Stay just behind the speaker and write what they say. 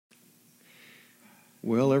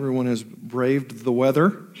Well, everyone has braved the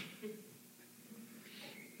weather.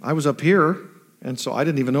 I was up here, and so I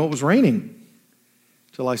didn't even know it was raining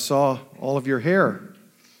till I saw all of your hair,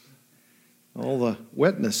 all the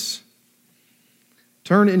wetness.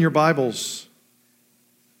 Turn in your Bibles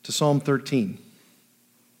to Psalm 13.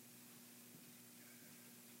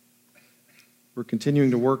 We're continuing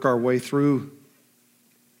to work our way through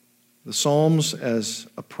the Psalms as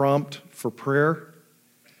a prompt for prayer.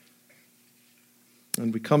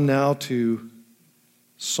 And we come now to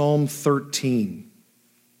Psalm 13.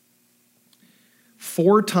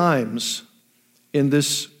 4 times in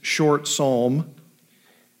this short psalm,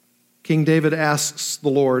 King David asks the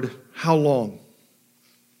Lord, "How long?"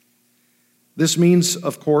 This means,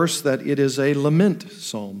 of course, that it is a lament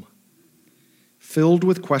psalm, filled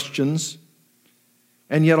with questions,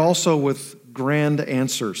 and yet also with grand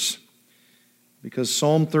answers, because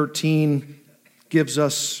Psalm 13 gives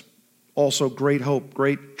us also great hope,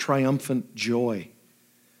 great triumphant joy.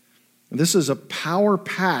 And this is a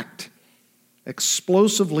power-packed,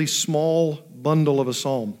 explosively small bundle of a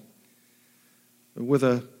psalm with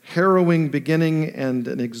a harrowing beginning and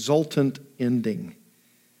an exultant ending.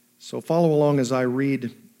 So follow along as I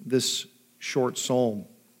read this short psalm.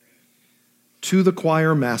 To the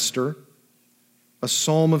choir master, a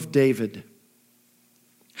psalm of David.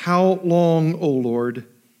 How long, O Lord,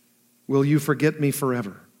 will you forget me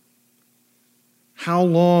forever? How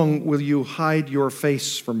long will you hide your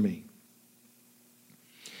face from me?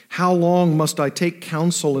 How long must I take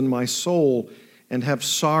counsel in my soul and have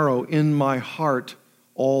sorrow in my heart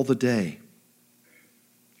all the day?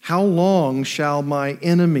 How long shall my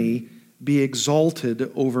enemy be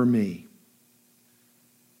exalted over me?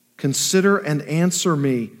 Consider and answer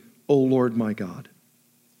me, O Lord my God.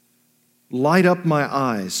 Light up my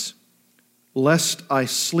eyes, lest I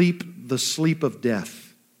sleep the sleep of death.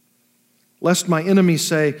 Lest my enemies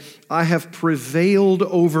say, I have prevailed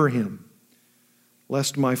over him.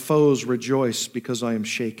 Lest my foes rejoice because I am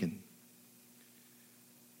shaken.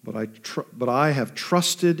 But I have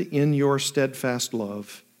trusted in your steadfast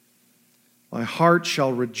love. My heart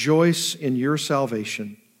shall rejoice in your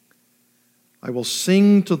salvation. I will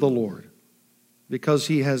sing to the Lord because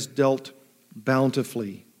he has dealt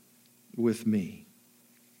bountifully with me.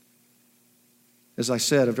 As I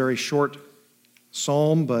said, a very short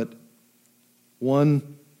psalm, but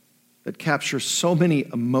one that captures so many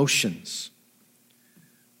emotions.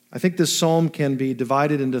 I think this psalm can be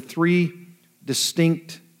divided into 3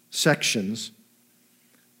 distinct sections,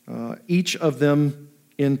 each of them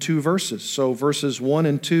in 2 verses. So verses 1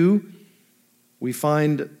 and 2, we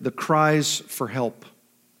find the cries for help.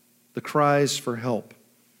 The cries for help.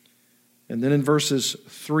 And then in verses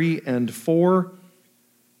 3 and 4,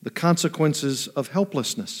 the consequences of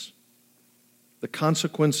helplessness. The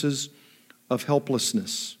consequences of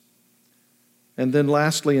helplessness. And then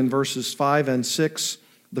lastly, in verses 5 and 6,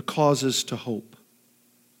 the causes to hope.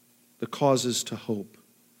 The causes to hope.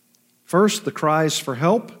 First, the cries for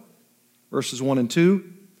help, verses 1 and 2.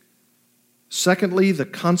 Secondly, the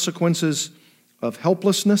consequences of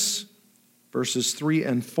helplessness, verses 3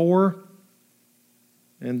 and 4.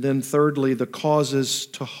 And then thirdly, the causes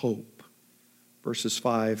to hope, verses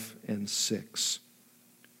 5 and 6.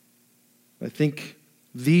 I think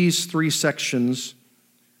these 3 sections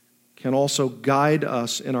can also guide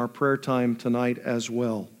us in our prayer time tonight as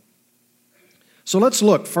well. So let's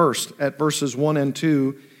look first at verses 1 and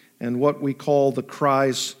 2 and what we call the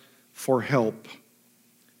cries for help.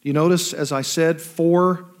 You notice, as I said,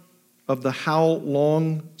 4 of the how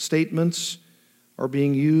long statements are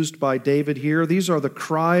being used by David here. These are the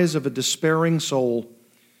cries of a despairing soul.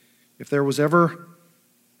 If there was ever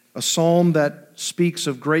a psalm that speaks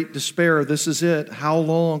of great despair, this is it. How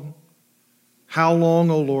long? How long,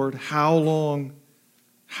 O Lord? How long?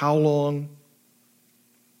 How long?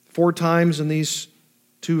 4 times in these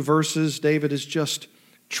 2 verses, David is just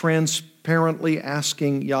transparently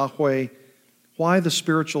asking Yahweh, why the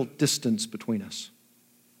spiritual distance between us?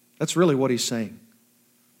 That's really what he's saying.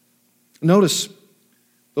 Notice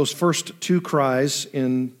those first 2 cries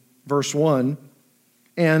in verse 1,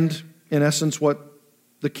 and in essence what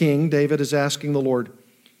the king, David, is asking the Lord.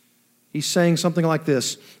 He's saying something like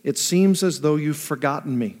this: it seems as though you've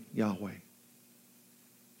forgotten me, Yahweh.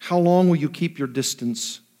 How long will you keep your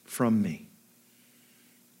distance from me?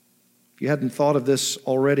 If you hadn't thought of this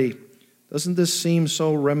already, doesn't this seem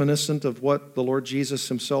so reminiscent of what the Lord Jesus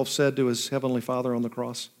himself said to his heavenly Father on the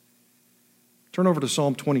cross? Turn over to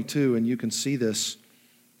Psalm 22 and you can see this.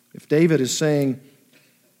 If David is saying,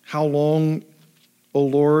 how long, O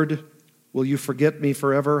Lord, will you forget me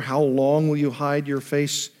forever? How long will you hide your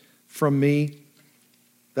face from me?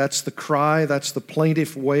 That's the cry, that's the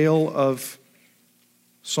plaintive wail of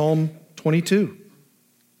Psalm 22,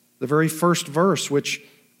 the very first verse which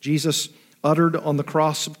Jesus uttered on the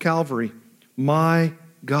cross of Calvary. My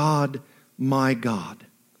God,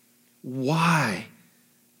 why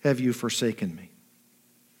have you forsaken me?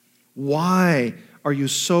 Why are you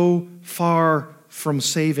so far from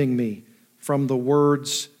saving me from the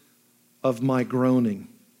words of my groaning?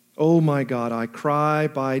 Oh my God, I cry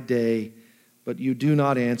by day, but you do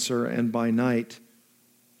not answer, and by night,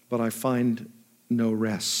 but I find no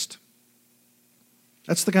rest.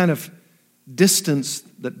 That's the kind of distance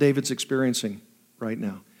that David's experiencing right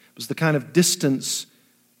now. It was the kind of distance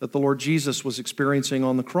that the Lord Jesus was experiencing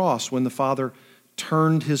on the cross when the Father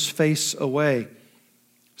turned his face away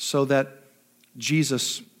so that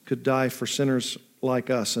Jesus could die for sinners like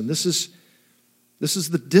us. And this is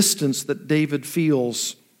the distance that David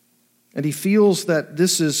feels. And he feels that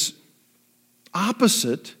this is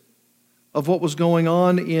opposite of what was going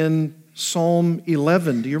on in Psalm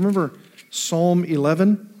 11. Do you remember Psalm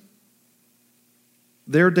 11?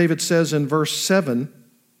 There David says in verse 7,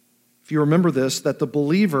 if you remember this, that the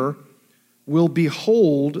believer will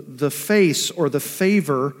behold the face or the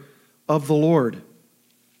favor of the Lord.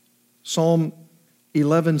 Psalm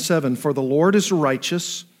 11:7, for the Lord is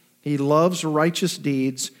righteous, he loves righteous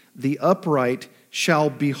deeds, the upright shall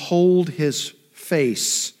behold his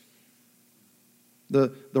face.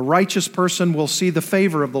 The righteous person will see the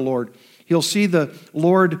favor of the Lord. He'll see the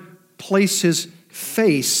Lord place his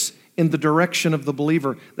face in the direction of the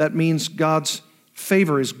believer. That means God's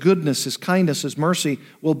favor, his goodness, his kindness, his mercy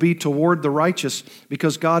will be toward the righteous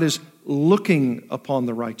because God is looking upon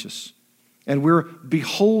the righteous. And we're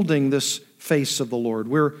beholding this face of the Lord.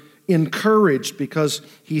 We're encouraged because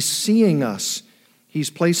he's seeing us. He's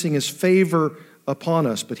placing his favor upon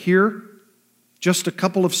us. But here, just a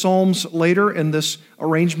couple of psalms later in this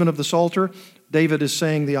arrangement of the Psalter, David is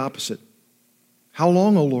saying the opposite. How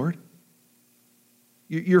long, O Lord?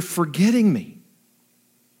 You're forgetting me.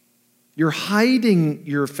 You're hiding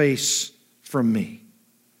your face from me.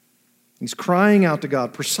 He's crying out to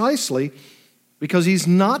God precisely because he's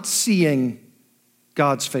not seeing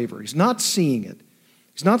God's favor. He's not seeing it.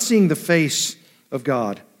 He's not seeing the face of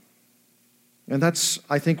God. And that's,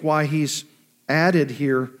 I think, why he's added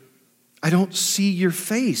here, I don't see your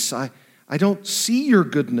face. I don't see your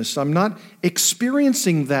goodness. I'm not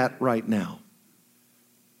experiencing that right now.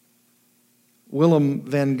 Willem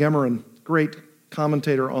van Gemeren, great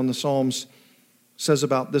commentator on the Psalms, says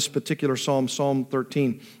about this particular psalm, Psalm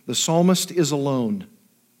 13, the psalmist is alone,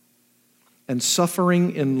 and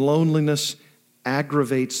suffering in loneliness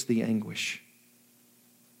aggravates the anguish.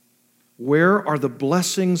 Where are the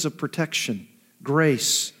blessings of protection,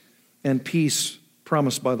 grace, and peace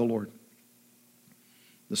promised by the Lord?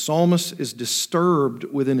 The psalmist is disturbed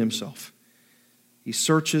within himself. He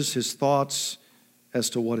searches his thoughts as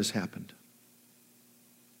to what has happened.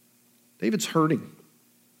 David's hurting.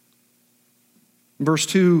 Verse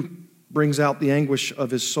 2 brings out the anguish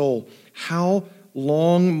of his soul. How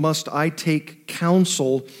long must I take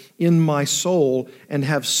counsel in my soul and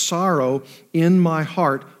have sorrow in my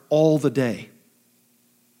heart all the day?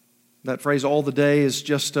 That phrase, all the day, is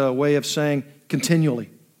just a way of saying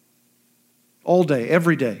continually. All day,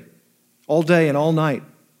 every day, all day and all night.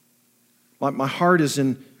 My heart is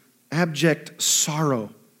in abject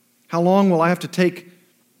sorrow. How long will I have to take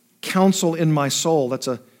counsel in my soul? That's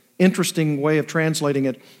an interesting way of translating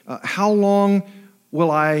it. How long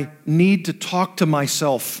will I need to talk to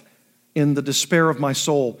myself in the despair of my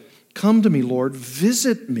soul? Come to me, Lord,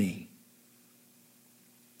 visit me.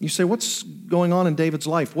 You say, what's going on in David's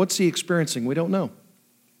life? What's he experiencing? We don't know.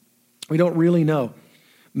 We don't really know.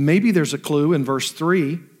 Maybe there's a clue in verse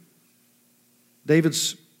 3.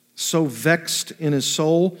 David's so vexed in his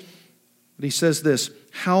soul that he says this,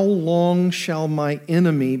 how long shall my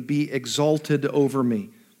enemy be exalted over me?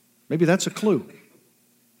 Maybe that's a clue.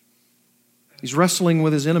 He's wrestling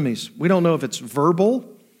with his enemies. We don't know if it's verbal.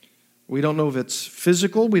 We don't know if it's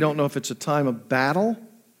physical. We don't know if it's a time of battle.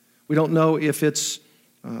 We don't know if it's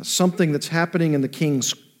something that's happening in the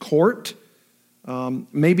king's court.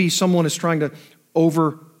 Maybe someone is trying to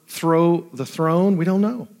overthrow the throne. We don't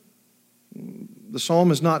know. The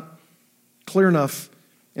psalm is not clear enough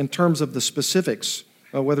in terms of the specifics,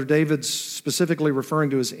 whether David's specifically referring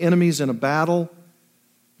to his enemies in a battle,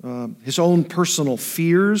 his own personal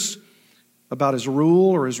fears about his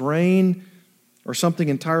rule or his reign, or something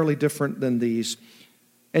entirely different than these.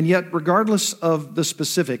 And yet, regardless of the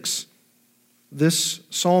specifics, this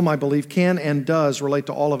psalm, I believe, can and does relate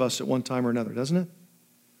to all of us at one time or another, doesn't it?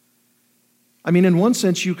 I mean, in one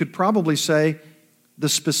sense, you could probably say the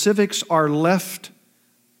specifics are left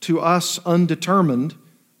to us undetermined.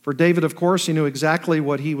 For David, of course, he knew exactly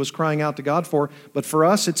what he was crying out to God for, but for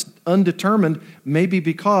us it's undetermined, maybe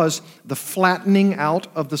because the flattening out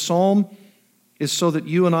of the psalm is so that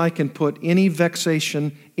you and I can put any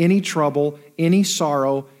vexation, any trouble, any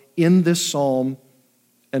sorrow in this psalm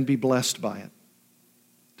and be blessed by it.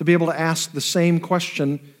 To be able to ask the same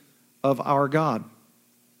question of our God.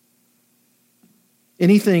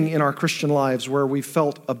 Anything in our Christian lives where we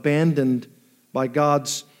felt abandoned by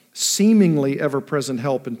God's seemingly ever-present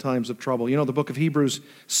help in times of trouble. You know, the book of Hebrews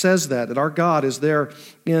says that our God is there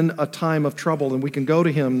in a time of trouble and we can go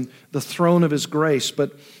to Him, the throne of His grace.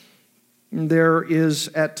 But there is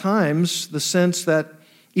at times the sense that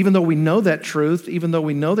even though we know that truth, even though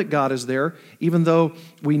we know that God is there, even though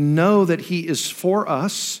we know that He is for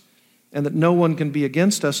us and that no one can be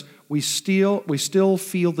against us, we still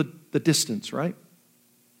feel the distance, right?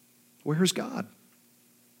 Where's God?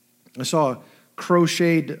 I saw a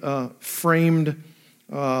crocheted, framed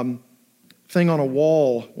thing on a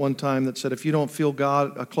wall one time that said, if you don't feel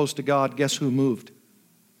close to God, guess who moved?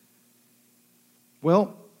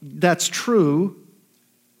 Well, that's true,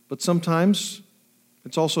 but sometimes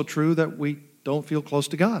it's also true that we don't feel close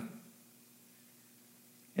to God.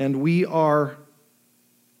 And we are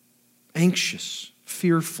anxious,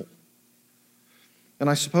 fearful. And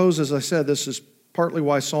I suppose, as I said, this is partly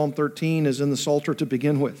why Psalm 13 is in the Psalter to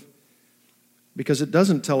begin with, because it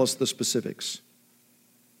doesn't tell us the specifics.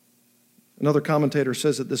 Another commentator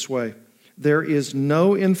says it this way: there is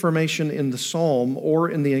no information in the psalm or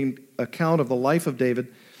in the account of the life of David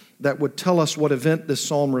that would tell us what event this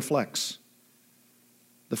psalm reflects.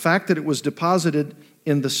 The fact that it was deposited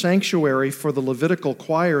in the sanctuary for the Levitical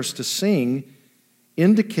choirs to sing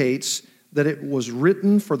indicates that it was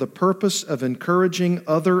written for the purpose of encouraging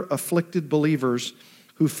other afflicted believers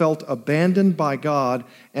who felt abandoned by God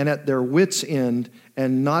and at their wits' end,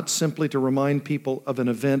 and not simply to remind people of an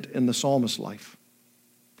event in the psalmist's life.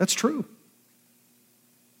 That's true.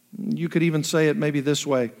 You could even say it maybe this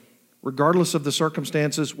way: regardless of the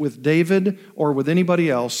circumstances, with David or with anybody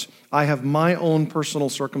else, I have my own personal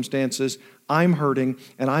circumstances. I'm hurting,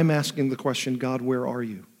 and I'm asking the question, God, where are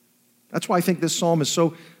you? That's why I think this psalm is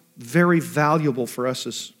so very valuable for us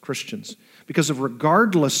as Christians, because of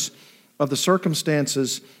regardless of the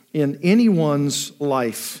circumstances in anyone's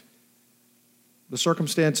life, the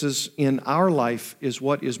circumstances in our life is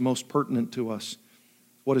what is most pertinent to us,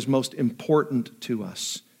 what is most important to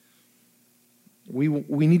us. We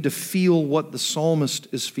need to feel what the psalmist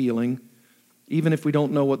is feeling, even if we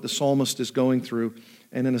don't know what the psalmist is going through.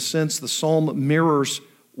 And in a sense, the psalm mirrors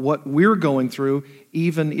what we're going through,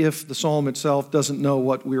 even if the psalm itself doesn't know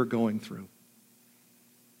what we're going through.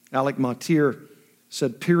 Alec Motyer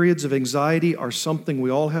said, periods of anxiety are something we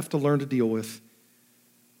all have to learn to deal with.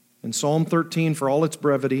 And Psalm 13, for all its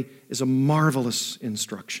brevity, is a marvelous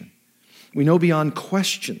instruction. We know beyond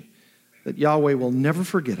question that Yahweh will never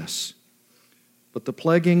forget us. But the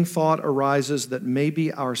plaguing thought arises that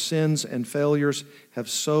maybe our sins and failures have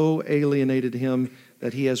so alienated Him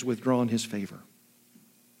that He has withdrawn His favor.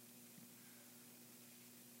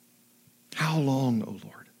 How long, O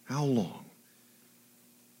Lord? How long?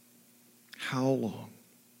 How long?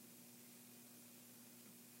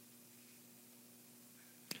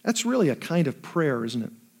 That's really a kind of prayer, isn't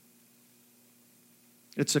it?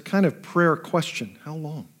 It's a kind of prayer question. How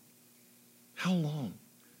long? How long?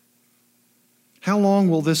 How long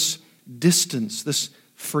will this distance, this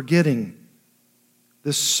forgetting,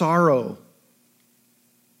 this sorrow,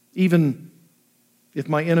 even if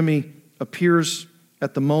my enemy appears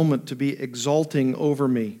at the moment to be exalting over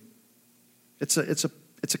me? It's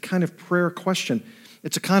a kind of prayer question.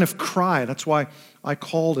 It's a kind of cry. That's why I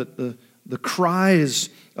called it the cries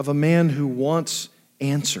of a man who wants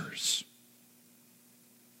answers.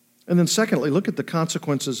 And then secondly, look at the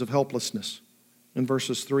consequences of helplessness in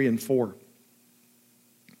verses 3 and 4.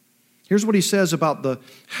 Here's what he says about the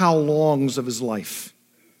how longs of his life.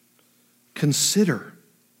 Consider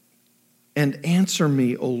and answer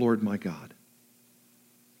me, O Lord my God.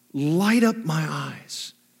 Light up my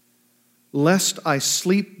eyes, lest I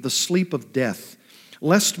sleep the sleep of death,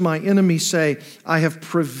 lest my enemy say, I have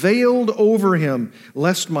prevailed over him,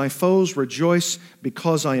 lest my foes rejoice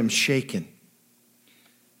because I am shaken.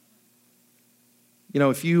 You know,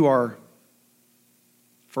 if you are,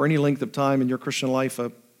 for any length of time in your Christian life,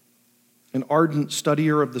 an ardent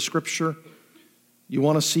studier of the Scripture, you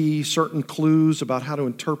want to see certain clues about how to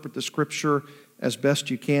interpret the Scripture as best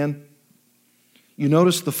you can. You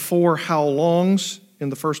notice the 4 how longs in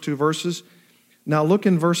the first 2 verses. Now look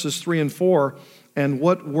in verses 3 and 4, and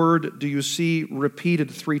what word do you see repeated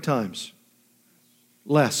 3 times?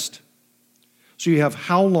 Lest. So you have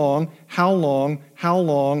how long, how long, how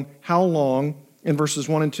long, how long in verses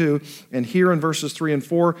 1 and 2. And here in verses 3 and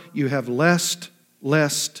 4, you have lest,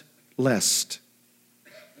 lest, lest.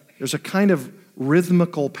 There's a kind of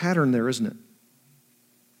rhythmical pattern there, isn't it?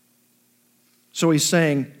 So he's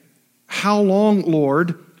saying, how long,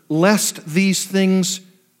 Lord, lest these things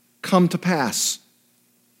come to pass?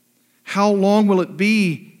 How long will it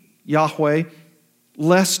be, Yahweh,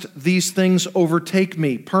 lest these things overtake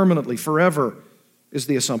me permanently, forever, is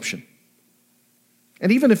the assumption.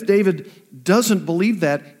 And even if David doesn't believe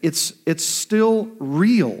that, it's still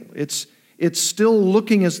real. It's still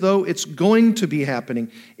looking as though it's going to be happening.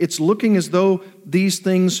 It's looking as though these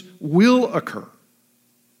things will occur.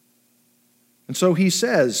 And so he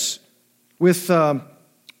says, with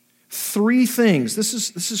three things,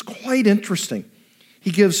 this is quite interesting.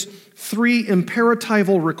 He gives three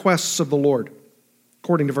imperatival requests of the Lord,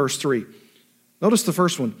 according to verse 3. Notice the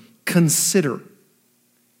first one, consider.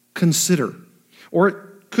 Consider. Or it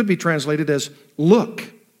could be translated as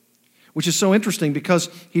look, which is so interesting because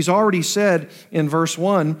he's already said in verse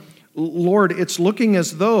 1, Lord, it's looking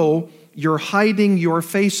as though you're hiding your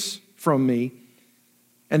face from me.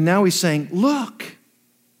 And now he's saying, look,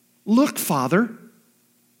 Father.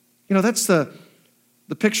 You know, that's the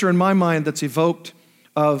picture in my mind that's evoked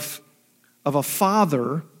of a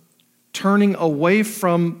father turning away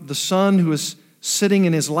from the son who is sitting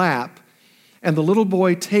in his lap, and the little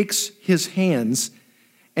boy takes his hands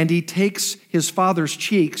and he takes his father's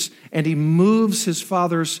cheeks and he moves his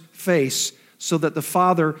father's face so that the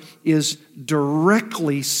father is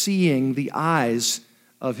directly seeing the eyes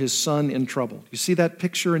of his son in trouble. You see that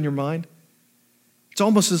picture in your mind? It's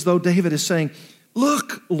almost as though David is saying,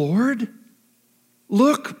 look, Lord,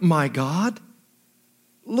 look, my God,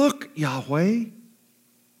 look, Yahweh.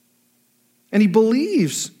 And he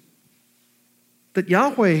believes that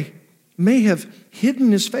Yahweh may have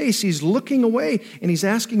hidden his face. He's looking away and he's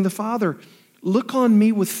asking the Father, look on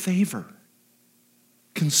me with favor.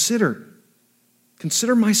 Consider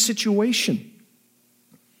my situation.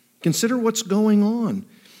 Consider what's going on.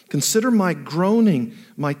 Consider my groaning,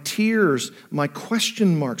 my tears, my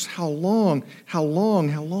question marks. How long, how long,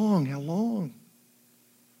 how long, how long?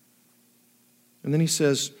 And then he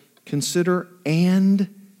says, consider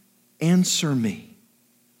and answer me.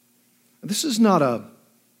 This is not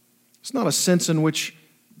a sense in which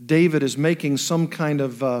David is making some kind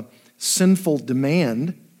of sinful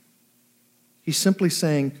demand. He's simply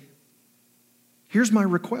saying, here's my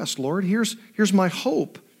request, Lord. Here's my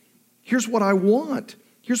hope. Here's what I want.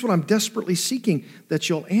 Here's what I'm desperately seeking, that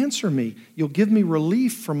you'll answer me. You'll give me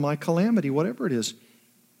relief from my calamity, whatever it is.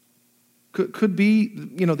 Could be,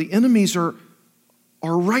 the enemies are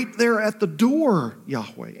right there at the door,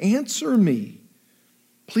 Yahweh. Answer me.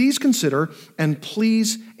 Please consider and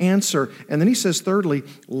please answer. And then he says, thirdly,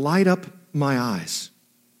 light up my eyes.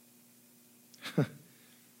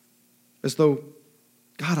 As though,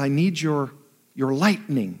 God, I need your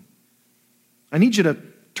lightning. I need you to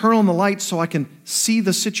turn on the light so I can see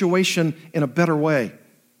the situation in a better way.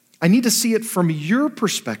 I need to see it from your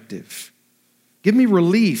perspective. Give me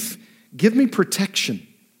relief. Give me protection.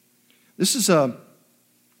 This is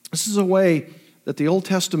a way that the Old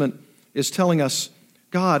Testament is telling us,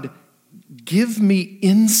 God, give me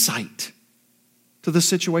insight to the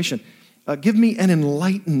situation. Give me an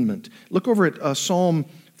enlightenment. Look over at Psalm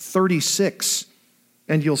 36,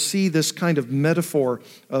 and you'll see this kind of metaphor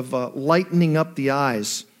of lightening up the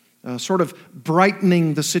eyes, sort of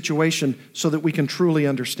brightening the situation so that we can truly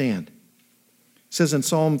understand. It says in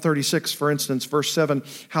Psalm 36, for instance, verse 7,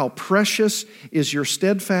 how precious is your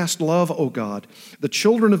steadfast love, O God. The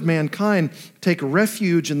children of mankind take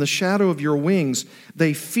refuge in the shadow of your wings.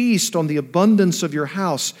 They feast on the abundance of your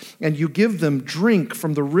house, and you give them drink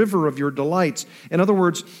from the river of your delights. In other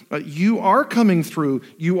words, you are coming through.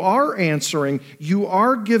 You are answering. You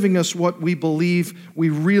are giving us what we believe we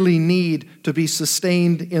really need to be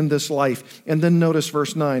sustained in this life. And then notice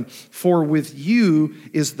verse 9, for with you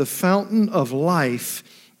is the fountain of life.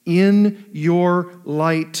 In your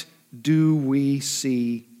light do we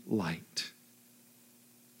see light.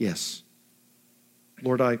 Yes.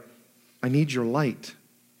 Lord, I need your light.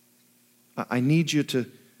 I need you to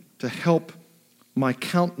help my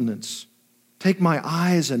countenance. Take my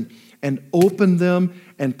eyes and open them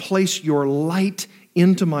and place your light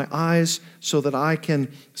into my eyes so that I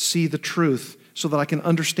can see the truth, so that I can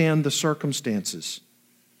understand the circumstances.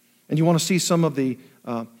 And you want to see some of the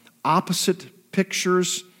opposite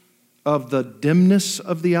pictures of the dimness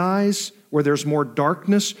of the eyes, where there's more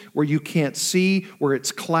darkness, where you can't see, where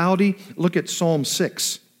it's cloudy. Look at Psalm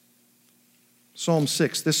 6. Psalm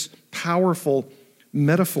 6, this powerful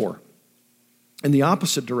metaphor. in the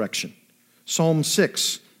opposite direction. Psalm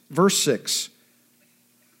 6, verse 6.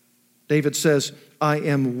 David says, I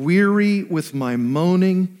am weary with my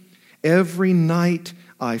moaning. Every night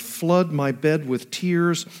I flood my bed with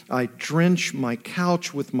tears. I drench my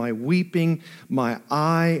couch with my weeping. My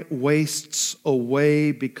eye wastes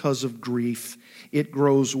away because of grief. It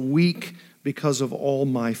grows weak because of all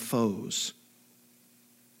my foes.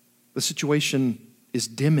 The situation is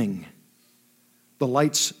dimming. The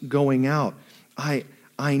light's going out. I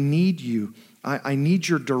need you. I need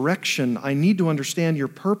your direction. I need to understand your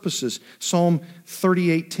purposes. Psalm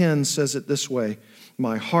 38:10 says it this way,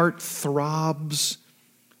 my heart throbs,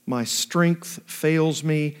 my strength fails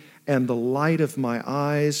me, and the light of my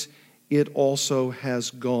eyes, it also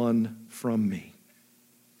has gone from me.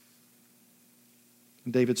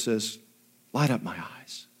 And David says, light up my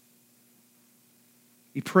eyes.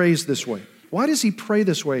 He prays this way. Why does he pray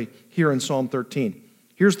this way here in Psalm 13?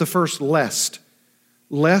 Here's the first lest.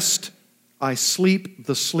 Lest I sleep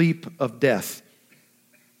the sleep of death.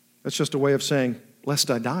 That's just a way of saying,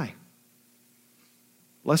 lest I die.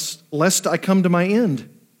 Lest I come to my end.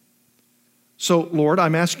 So, Lord,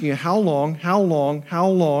 I'm asking you, how long?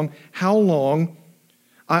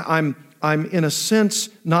 I'm in a sense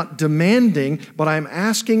not demanding, but I'm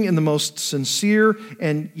asking in the most sincere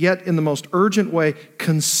and yet in the most urgent way,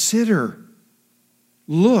 consider,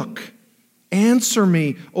 look, answer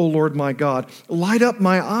me, O Lord my God. Light up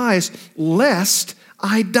my eyes, lest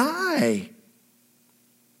I die.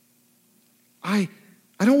 I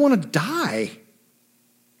don't want to die.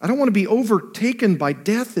 I don't want to be overtaken by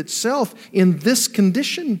death itself in this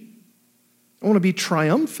condition. I want to be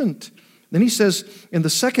triumphant. Then he says in the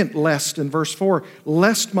second lest in verse 4,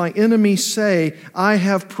 lest my enemy say, I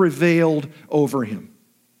have prevailed over him.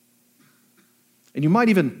 And you might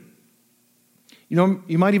even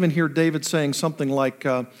hear David saying something like,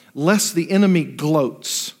 lest the enemy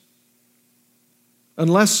gloats.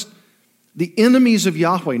 Unless the enemies of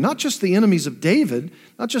Yahweh, not just the enemies of David,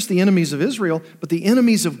 not just the enemies of Israel, but the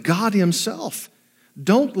enemies of God himself,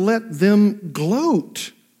 don't let them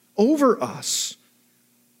gloat over us.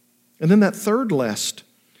 And then that third lest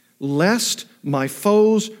my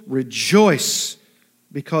foes rejoice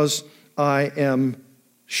because I am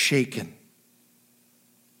shaken.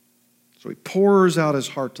 So he pours out his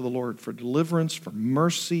heart to the Lord for deliverance, for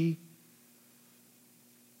mercy.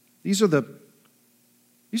 These are the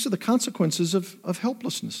consequences of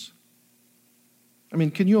helplessness. I mean,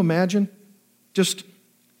 can you imagine? Just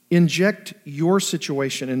inject your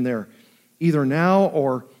situation in there, either now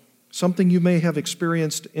or something you may have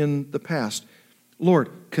experienced in the past. Lord,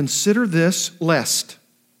 consider this lest.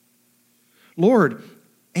 Lord,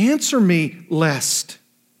 answer me lest.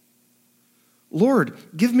 Lord,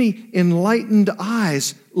 give me enlightened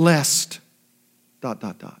eyes lest, ...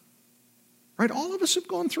 Right? All of us have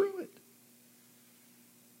gone through it.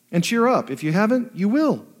 And cheer up. If you haven't, you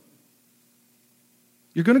will.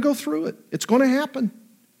 You're going to go through it. It's going to happen.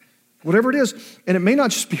 Whatever it is. And it may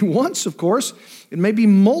not just be once, of course. It may be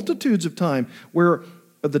multitudes of times where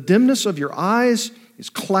the dimness of your eyes is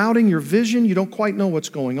clouding your vision. You don't quite know what's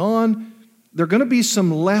going on. There are going to be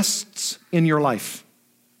some lests in your life.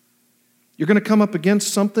 You're going to come up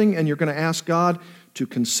against something and you're going to ask God to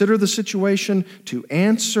consider the situation, to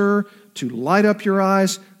answer, to light up your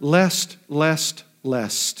eyes, lest.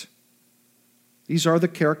 These are the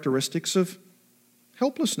characteristics of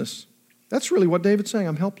helplessness. That's really what David's saying.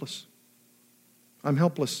 I'm helpless. I'm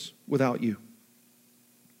helpless without you.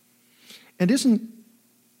 And isn't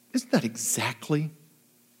that exactly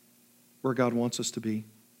where God wants us to be?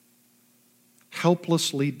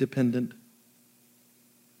 Helplessly dependent.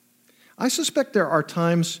 I suspect there are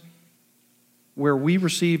times where we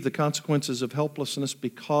receive the consequences of helplessness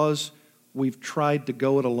because we've tried to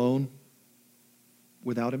go it alone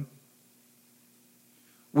without Him.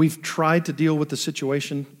 We've tried to deal with the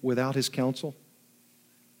situation without His counsel,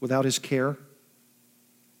 without His care,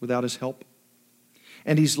 without His help.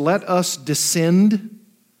 And He's let us descend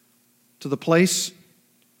to the place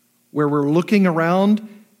where we're looking around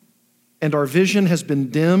and our vision has been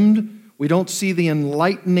dimmed. We don't see the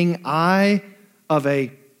enlightening eye of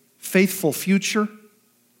a faithful future.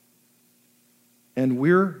 And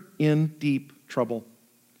we're in deep trouble.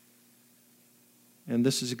 And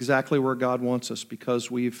this is exactly where God wants us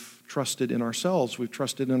because we've trusted in ourselves. We've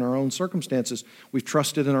trusted in our own circumstances. We've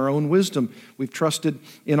trusted in our own wisdom. We've trusted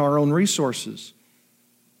in our own resources.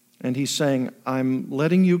 And He's saying, I'm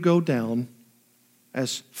letting you go down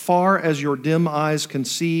as far as your dim eyes can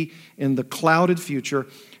see in the clouded future,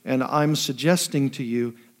 and I'm suggesting to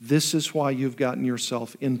you, this is why you've gotten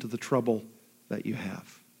yourself into the trouble that you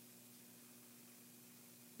have.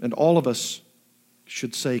 And all of us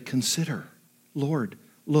should say, consider, Lord,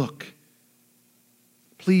 look.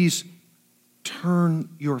 Please turn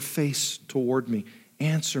your face toward me.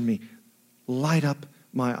 Answer me. Light up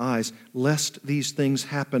my eyes, lest these things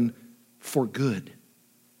happen for good.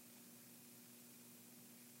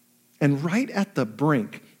 And right at the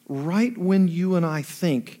brink, right when you and I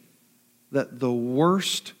think that the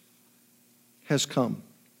worst has come,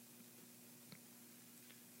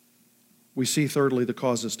 we see thirdly the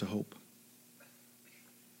causes to hope.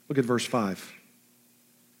 Look at verse 5.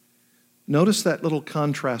 Notice that little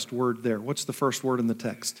contrast word there. What's the first word in the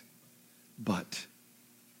text? But.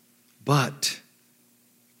 But.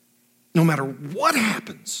 No matter what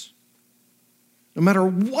happens, no matter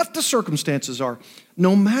what the circumstances are,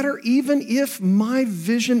 no matter even if my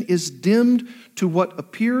vision is dimmed to what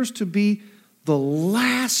appears to be the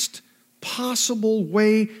last possible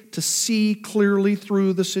way to see clearly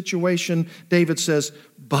through the situation, David says,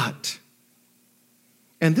 but.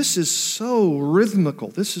 And this is so rhythmical.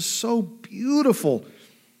 This is so beautiful,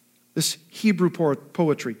 this Hebrew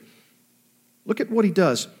poetry. Look at what he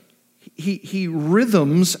does. He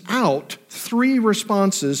rhythms out three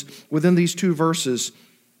responses within these two verses,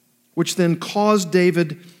 which then cause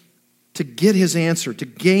David to get his answer, to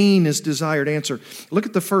gain his desired answer. Look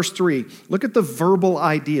at the first three. Look at the verbal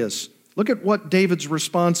ideas. Look at what David's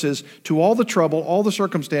response is to all the trouble, all the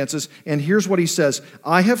circumstances, and here's what he says: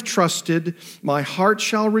 I have trusted, my heart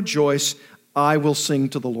shall rejoice, I will sing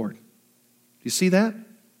to the Lord. Do you see that?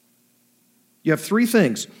 You have three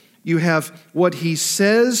things. You have what he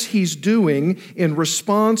says he's doing in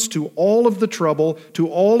response to all of the trouble, to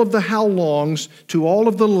all of the how longs, to all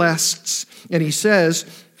of the lests. And he says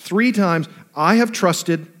three times, I have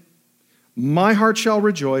trusted, my heart shall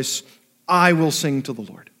rejoice, I will sing to the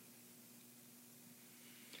Lord.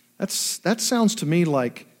 That sounds to me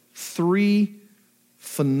like three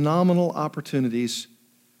phenomenal opportunities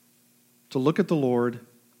to look at the Lord,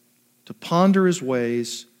 to ponder his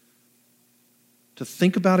ways, to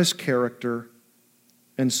think about his character,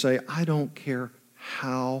 and say, I don't care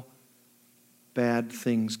how bad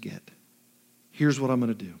things get. Here's what I'm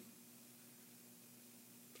going to do.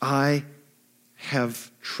 I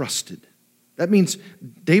have trusted. That means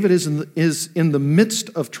David is in the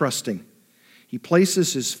midst of trusting. He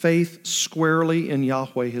places his faith squarely in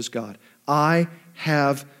Yahweh, his God. I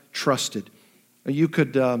have trusted. You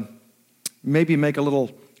could maybe make a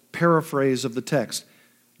little paraphrase of the text.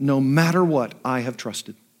 No matter what, I have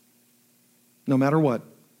trusted. No matter what.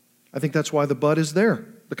 I think that's why the but is there,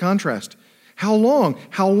 the contrast. How long?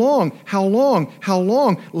 How long? How long? How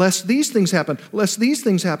long? Lest these things happen, lest these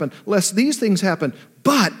things happen, lest these things happen.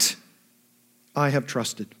 But I have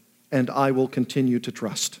trusted, and I will continue to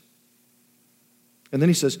trust. And then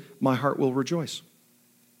he says, my heart will rejoice.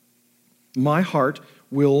 My heart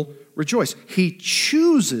will rejoice. He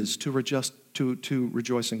chooses to rejoice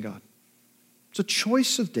in God. It's a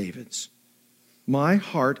choice of David's. My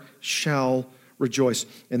heart shall rejoice.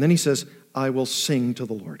 And then he says, I will sing to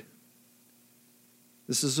the Lord.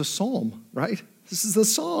 This is a psalm, right? This is a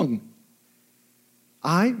song.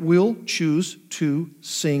 I will choose to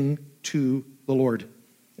sing to the Lord.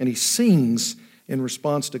 And he sings in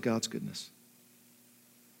response to God's goodness.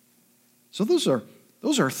 So those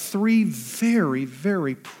are three very,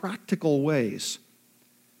 very practical ways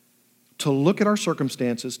to look at our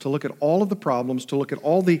circumstances, to look at all of the problems, to look at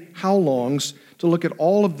all the how longs, to look at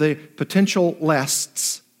all of the potential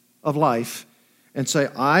lests of life and say,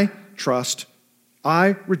 I trust,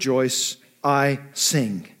 I rejoice, I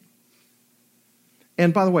sing.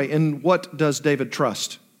 And by the way, in what does David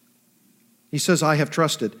trust? He says, I have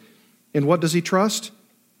trusted. In what does he trust?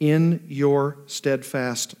 In your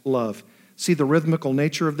steadfast love. See the rhythmical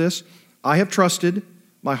nature of this? I have trusted,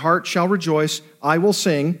 my heart shall rejoice, I will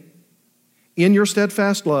sing in your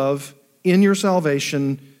steadfast love, in your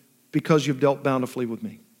salvation, because you've dealt bountifully with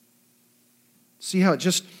me. See how it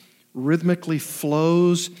just rhythmically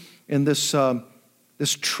flows in this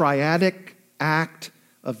triadic act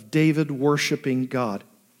of David worshiping God.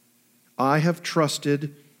 I have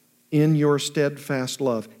trusted in your steadfast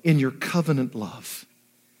love, in your covenant love.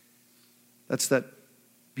 That's that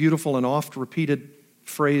beautiful and oft repeated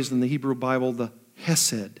phrase in the Hebrew Bible, the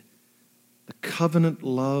Hesed, the covenant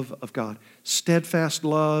love of God. Steadfast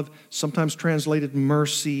love, sometimes translated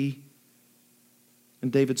mercy.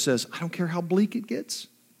 And David says, I don't care how bleak it gets.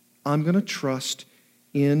 I'm going to trust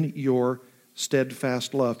in your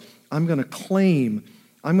steadfast love. I'm going to claim,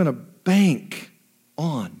 I'm going to bank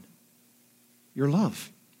on your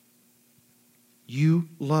love. You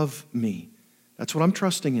love me. That's what I'm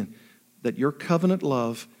trusting in, that your covenant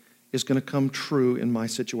love is going to come true in my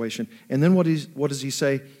situation. And then what does he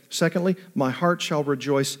say? Secondly, my heart shall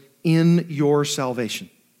rejoice in your salvation.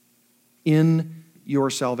 In your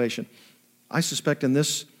salvation. I suspect in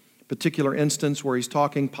this particular instance where he's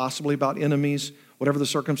talking possibly about enemies, whatever the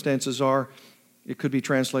circumstances are, it could be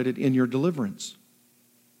translated in your deliverance.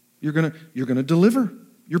 You're going to deliver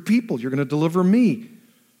your people. You're going to deliver me.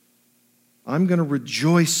 I'm going to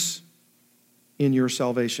rejoice in your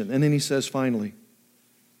salvation. And then he says finally,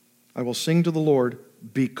 I will sing to the Lord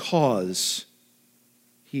because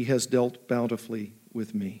he has dealt bountifully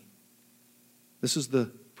with me. This is the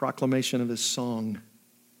proclamation of his song,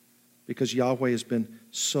 because Yahweh has been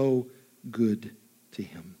so good to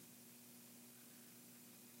him.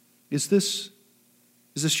 Is this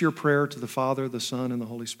your prayer to the Father, the Son, and the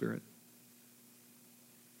Holy Spirit?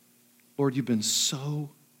 Lord, you've been so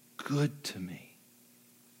good to me.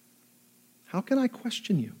 How can I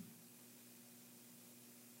question you?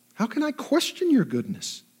 How can I question your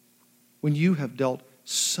goodness when you have dealt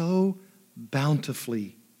so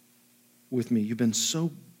bountifully with me? You've been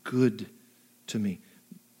so good to me.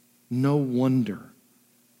 No wonder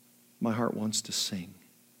my heart wants to sing.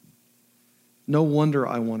 No wonder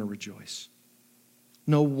I want to rejoice.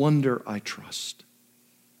 No wonder I trust.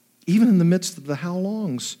 Even in the midst of the how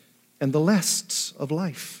longs and the lests of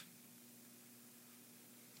life.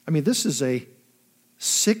 I mean, this is a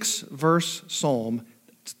 6-verse psalm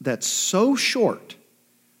that's so short,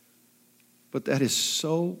 but that is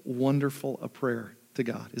so wonderful a prayer to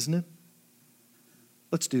God, isn't it?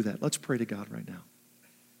 Let's do that. Let's pray to God right now.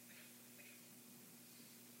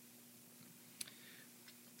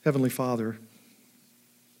 Heavenly Father,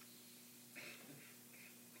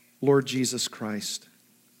 Lord Jesus Christ,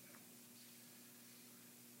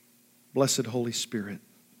 blessed Holy Spirit,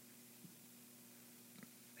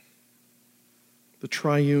 the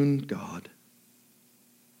triune God,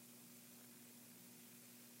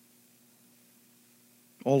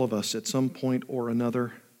 all of us at some point or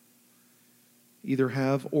another either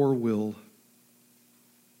have or will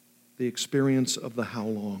the experience of the how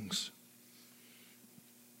longs.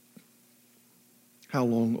 How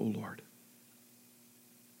long, O Lord?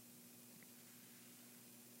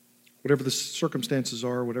 Whatever the circumstances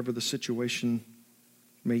are, whatever the situation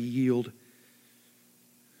may yield,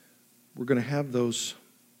 we're going to have those.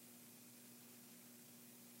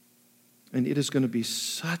 And it is going to be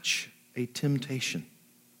such a temptation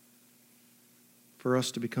for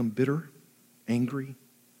us to become bitter, angry,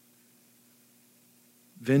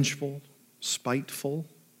 vengeful, spiteful.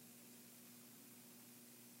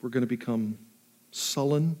 We're going to become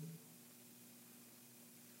sullen.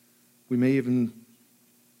 We may even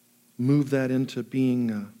move that into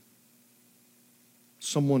being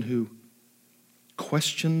someone who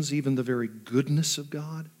questions even the very goodness of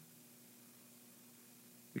God,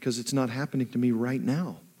 because it's not happening to me right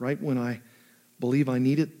now, right when I believe I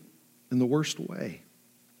need it in the worst way.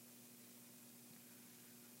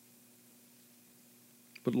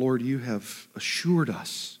 But Lord, you have assured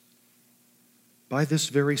us by this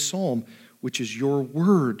very psalm, which is your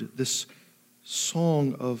word, this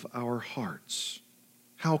song of our hearts,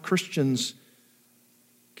 how Christians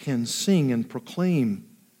can sing and proclaim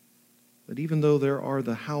that even though there are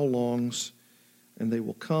the how longs, and they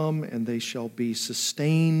will come and they shall be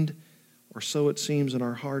sustained, or so it seems in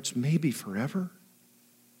our hearts, maybe forever,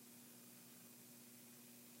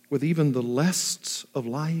 with even the lests of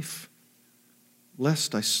life,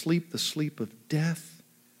 lest I sleep the sleep of death,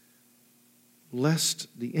 lest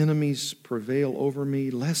the enemies prevail over me,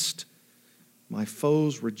 lest my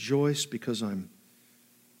foes rejoice because I'm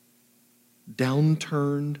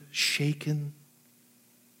downturned, shaken.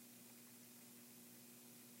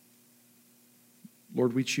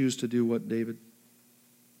 Lord, we choose to do what David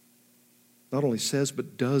not only says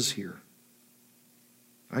but does here.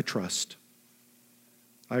 I trust,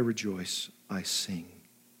 I rejoice, I sing.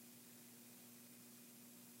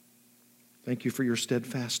 Thank you for your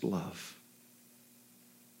steadfast love.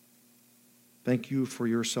 Thank you for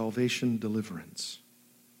your salvation deliverance.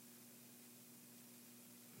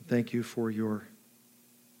 Thank you for your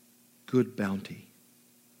good bounty.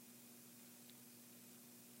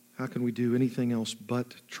 How can we do anything else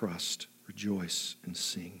but trust, rejoice, and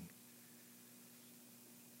sing?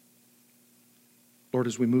 Lord,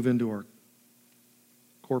 as we move into our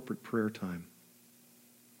corporate prayer time,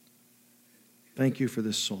 thank you for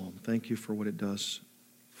this psalm. Thank you for what it does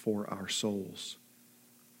for our souls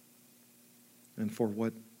and for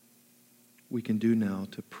what we can do now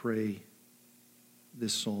to pray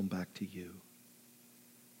this psalm back to you.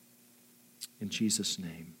 In Jesus'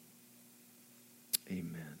 name,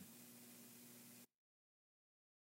 amen.